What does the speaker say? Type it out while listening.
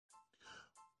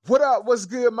What up? What's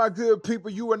good, my good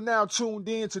people? You are now tuned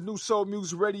in to New Soul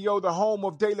Music Radio, the home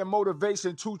of daily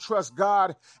motivation to trust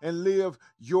God and live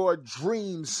your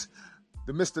dreams.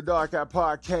 The Mr. Dark Eye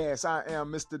Podcast. I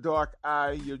am Mr. Dark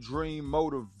Eye, your dream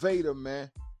motivator, man.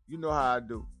 You know how I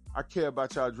do. I care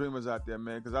about y'all dreamers out there,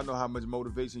 man, because I know how much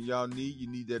motivation y'all need. You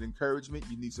need that encouragement.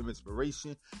 You need some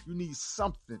inspiration. You need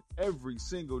something every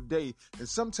single day. And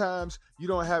sometimes you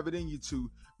don't have it in you to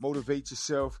motivate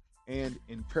yourself and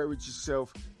encourage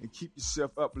yourself and keep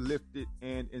yourself uplifted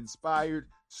and inspired.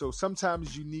 So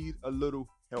sometimes you need a little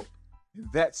help. And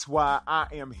that's why I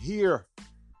am here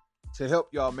to help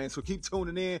y'all, man. So keep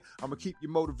tuning in. I'm going to keep you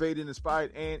motivated,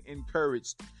 inspired, and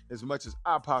encouraged as much as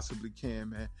I possibly can,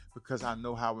 man, because I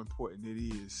know how important it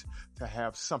is to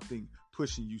have something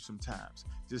pushing you sometimes.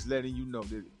 Just letting you know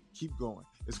that keep going.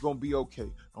 It's going to be okay.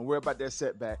 Don't worry about that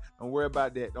setback. Don't worry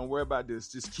about that. Don't worry about this.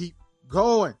 Just keep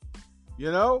going.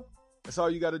 You know, that's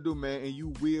all you got to do, man. And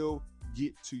you will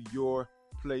get to your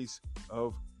place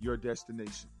of your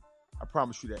destination. I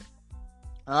promise you that.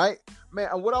 All right, man.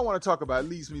 And what I want to talk about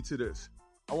leads me to this.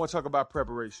 I want to talk about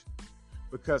preparation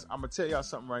because I'm going to tell y'all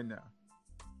something right now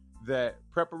that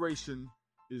preparation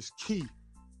is key.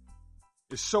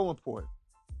 It's so important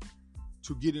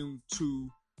to getting to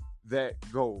that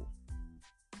goal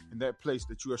and that place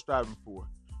that you are striving for,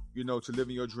 you know, to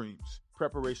living your dreams.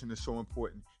 Preparation is so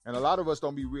important. And a lot of us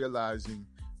don't be realizing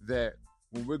that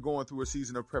when we're going through a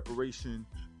season of preparation,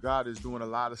 God is doing a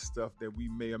lot of stuff that we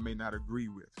may or may not agree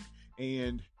with.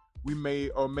 And we may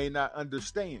or may not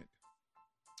understand.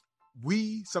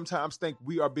 We sometimes think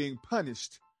we are being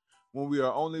punished when we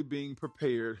are only being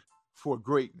prepared for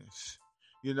greatness.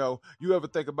 You know, you ever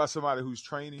think about somebody who's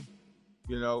training,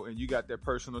 you know, and you got that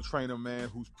personal trainer, man,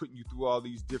 who's putting you through all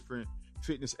these different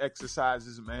fitness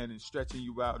exercises, man, and stretching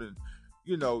you out and,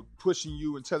 you know, pushing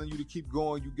you and telling you to keep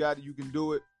going. You got it. You can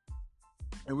do it.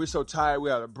 And we're so tired.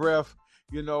 We're out of breath,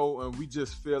 you know, and we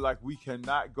just feel like we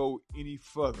cannot go any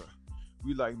further.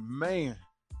 We like, man,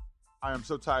 I am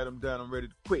so tired. I'm done. I'm ready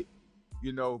to quit,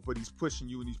 you know, but he's pushing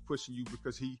you and he's pushing you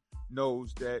because he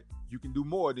knows that you can do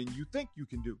more than you think you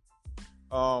can do.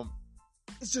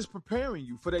 It's just preparing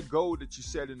you for that goal that you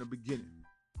set in the beginning.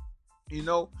 You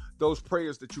know, those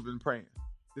prayers that you've been praying,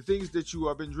 the things that you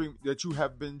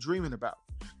have been dreaming about.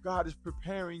 God is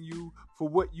preparing you for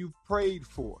what you've prayed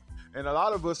for. And a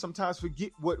lot of us sometimes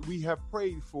forget what we have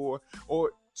prayed for,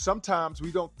 or sometimes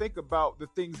we don't think about the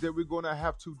things that we're going to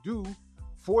have to do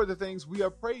for the things we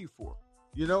have prayed for,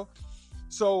 you know?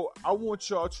 So I want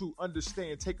y'all to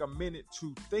understand, take a minute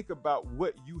to think about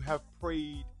what you have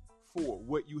prayed for,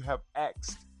 what you have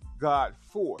asked God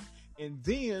for. And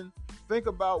then think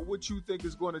about what you think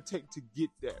is going to take to get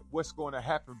that, what's going to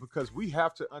happen, because we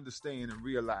have to understand and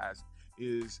realize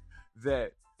is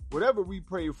that whatever we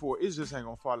pray for, it just ain't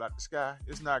going to fall out the sky.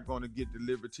 It's not going to get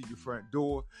delivered to your front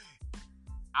door.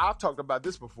 I've talked about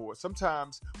this before.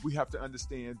 Sometimes we have to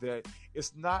understand that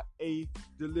it's not a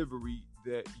delivery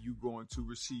that you're going to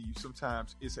receive.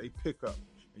 Sometimes it's a pickup,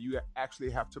 and you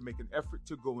actually have to make an effort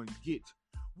to go and get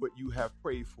what you have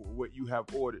prayed for, what you have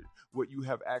ordered, what you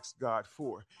have asked God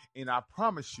for. And I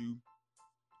promise you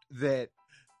that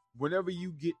whenever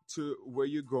you get to where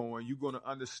you're going to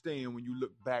understand when you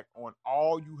look back on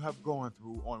all you have gone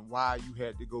through, on why you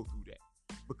had to go through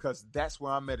that. Because that's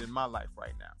where I'm at in my life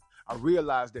right now. I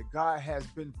realize that God has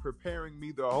been preparing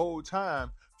me the whole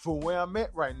time for where I'm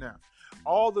at right now.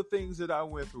 All the things that I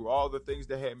went through, all the things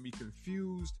that had me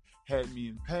confused, had me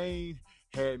in pain,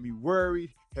 had me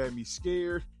worried, had me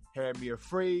scared, had me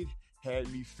afraid,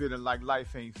 had me feeling like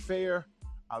life ain't fair.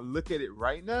 I look at it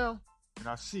right now and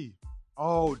I see,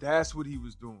 oh, that's what he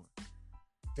was doing.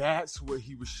 That's what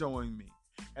he was showing me.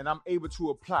 And I'm able to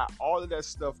apply all of that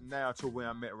stuff now to where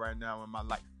I'm at right now in my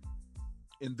life,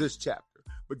 in this chapter.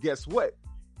 But guess what?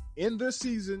 In this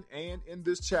season and in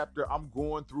this chapter, I'm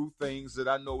going through things that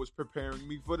I know is preparing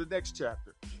me for the next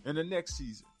chapter and the next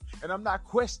season. And I'm not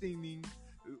questioning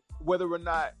whether or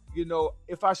not, you know,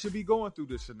 if I should be going through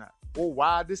this or not, or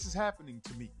why this is happening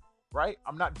to me, right?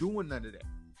 I'm not doing none of that.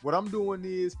 What I'm doing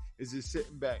is just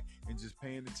sitting back and just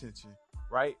paying attention,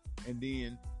 right? And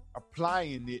then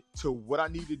applying it to what I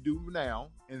need to do now,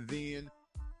 and then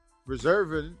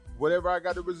reserving whatever I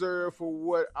got to reserve for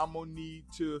what I'm going to need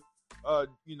to,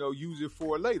 use it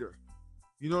for later.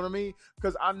 You know what I mean?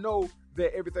 Because I know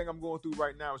that everything I'm going through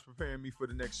right now is preparing me for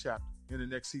the next chapter in the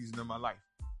next season of my life.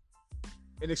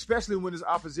 And especially when there's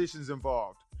oppositions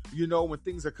involved, you know, when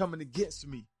things are coming against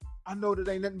me, I know that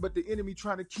ain't nothing but the enemy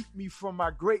trying to keep me from my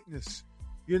greatness.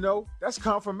 You know, that's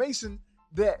confirmation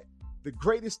that the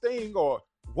greatest thing, or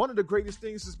one of the greatest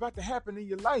things, is about to happen in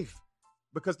your life,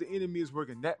 because the enemy is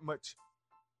working that much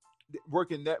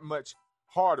working that much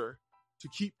harder to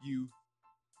keep you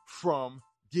from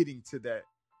getting to that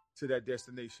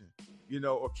destination,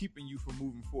 or keeping you from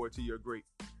moving forward to your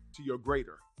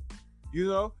greater.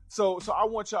 So I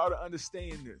want y'all to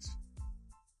understand this.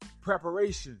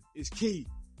 Preparation is key.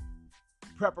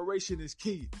 Preparation is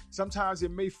key. Sometimes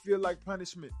it may feel like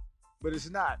punishment, but it's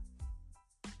not.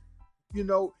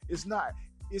 It's not.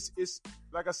 It's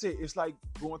like I said, it's like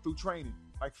going through training,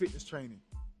 like fitness training.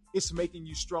 It's making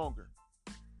you stronger.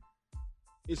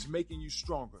 It's making you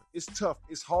stronger. It's tough.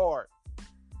 It's hard.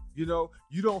 You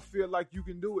don't feel like you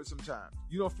can do it sometimes.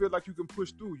 You don't feel like you can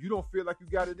push through. You don't feel like you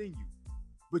got it in you.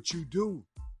 But you do.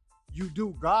 You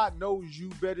do. God knows you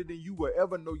better than you will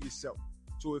ever know yourself.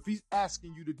 So if he's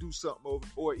asking you to do something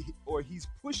or he's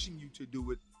pushing you to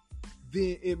do it,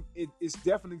 then it's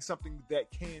definitely something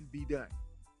that can be done.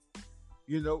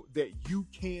 That you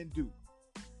can do.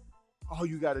 All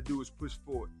you got to do is push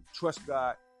forward. Trust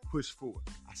God, push forward.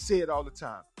 I say it all the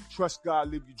time. Trust God,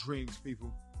 live your dreams,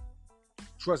 people.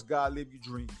 Trust God, live your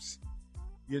dreams.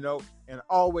 And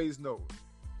always know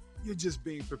you're just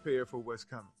being prepared for what's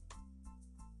coming.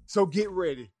 So get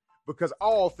ready, because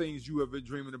all things you have been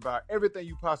dreaming about, everything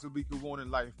you possibly could want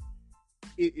in life,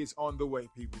 it is on the way,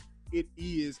 people. It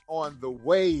is on the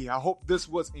way. I hope this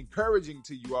was encouraging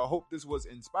to you. I hope this was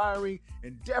inspiring,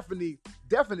 and definitely,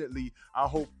 I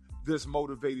hope this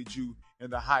motivated you in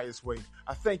the highest way.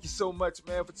 I thank you so much,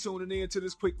 man, for tuning in to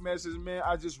this quick message, man.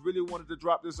 I just really wanted to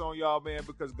drop this on y'all, man,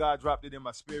 because God dropped it in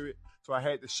my spirit. So I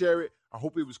had to share it. I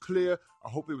hope it was clear. I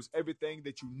hope it was everything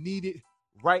that you needed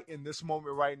right in this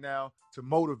moment right now to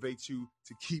motivate you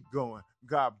to keep going.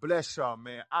 God bless y'all,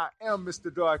 man. I am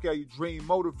Mr. Dark Alley Dream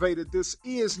Motivator. This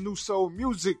is New Soul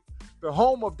Music, the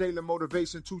home of daily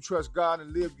motivation to trust God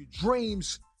and live your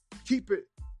dreams. Keep it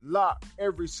locked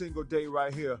every single day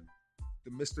right here. The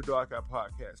Mr. Dark Eye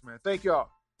Podcast, man. Thank y'all.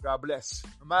 God bless.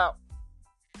 I'm out.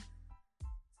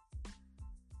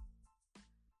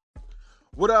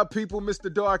 What up, people?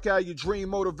 Mr. Dark Eye, your dream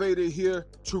motivator, here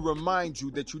to remind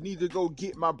you that you need to go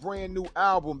get my brand new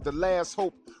album, The Last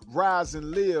Hope, Rise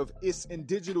and Live. It's in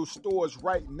digital stores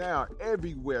right now,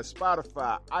 everywhere.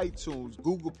 Spotify, iTunes,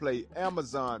 Google Play,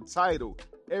 Amazon, Tidal.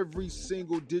 Every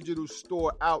single digital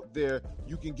store out there,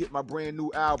 you can get my brand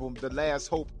new album, The Last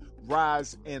Hope,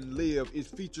 Rise and Live. It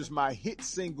features my hit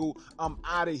single, I'm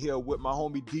Outta Here, with my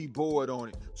homie D Board on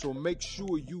it. So make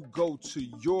sure you go to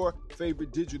your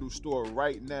favorite digital store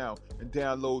right now and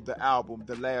download the album,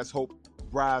 The Last Hope,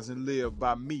 Rise and Live,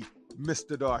 by me,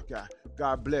 Mr. Dark Eye.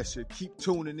 God bless you. Keep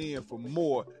tuning in for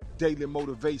more daily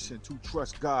motivation to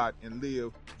trust God and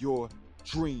live your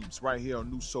dreams right here on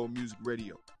New Soul Music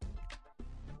Radio.